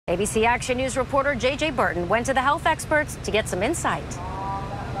ABC Action News reporter J.J. Burton went to the health experts to get some insight.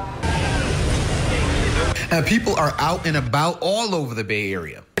 People are out and about all over the Bay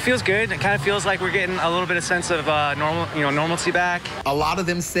Area. It feels good. It kind of feels like we're getting a little bit of sense of normalcy back. A lot of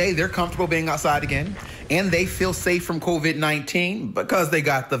them say they're comfortable being outside again, and they feel safe from COVID-19 because they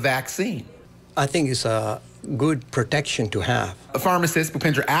got the vaccine. I think it's a good protection to have. A pharmacist,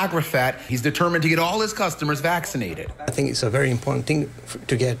 Bhupendra Agrafat, he's determined to get all his customers vaccinated. I think it's a very important thing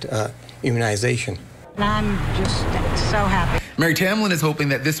to get immunization. I'm just so happy. Mary Tamlin is hoping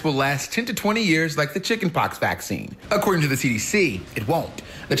that this will last 10 to 20 years like the chickenpox vaccine. According to the CDC, it won't.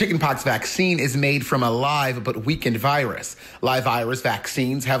 The chickenpox vaccine is made from a live but weakened virus. Live virus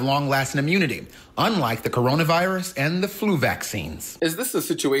vaccines have long-lasting immunity, unlike the coronavirus and the flu vaccines. Is this a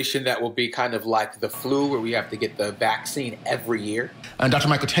situation that will be kind of like the flu, where we have to get the vaccine every year? Dr.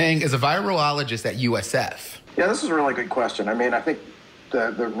 Michael Tang is a virologist at USF. Yeah, this is a really good question. I mean, I think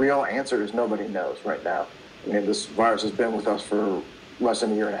the real answer is nobody knows right now. I mean, this virus has been with us for less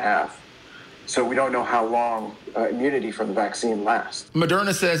than a year and a half. So we don't know how long immunity from the vaccine lasts.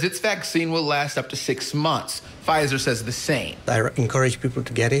 Moderna says its vaccine will last up to 6 months. Pfizer says the same. I encourage people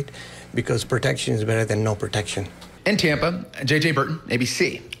to get it because protection is better than no protection. In Tampa, J.J. Burton,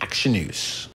 ABC Action News.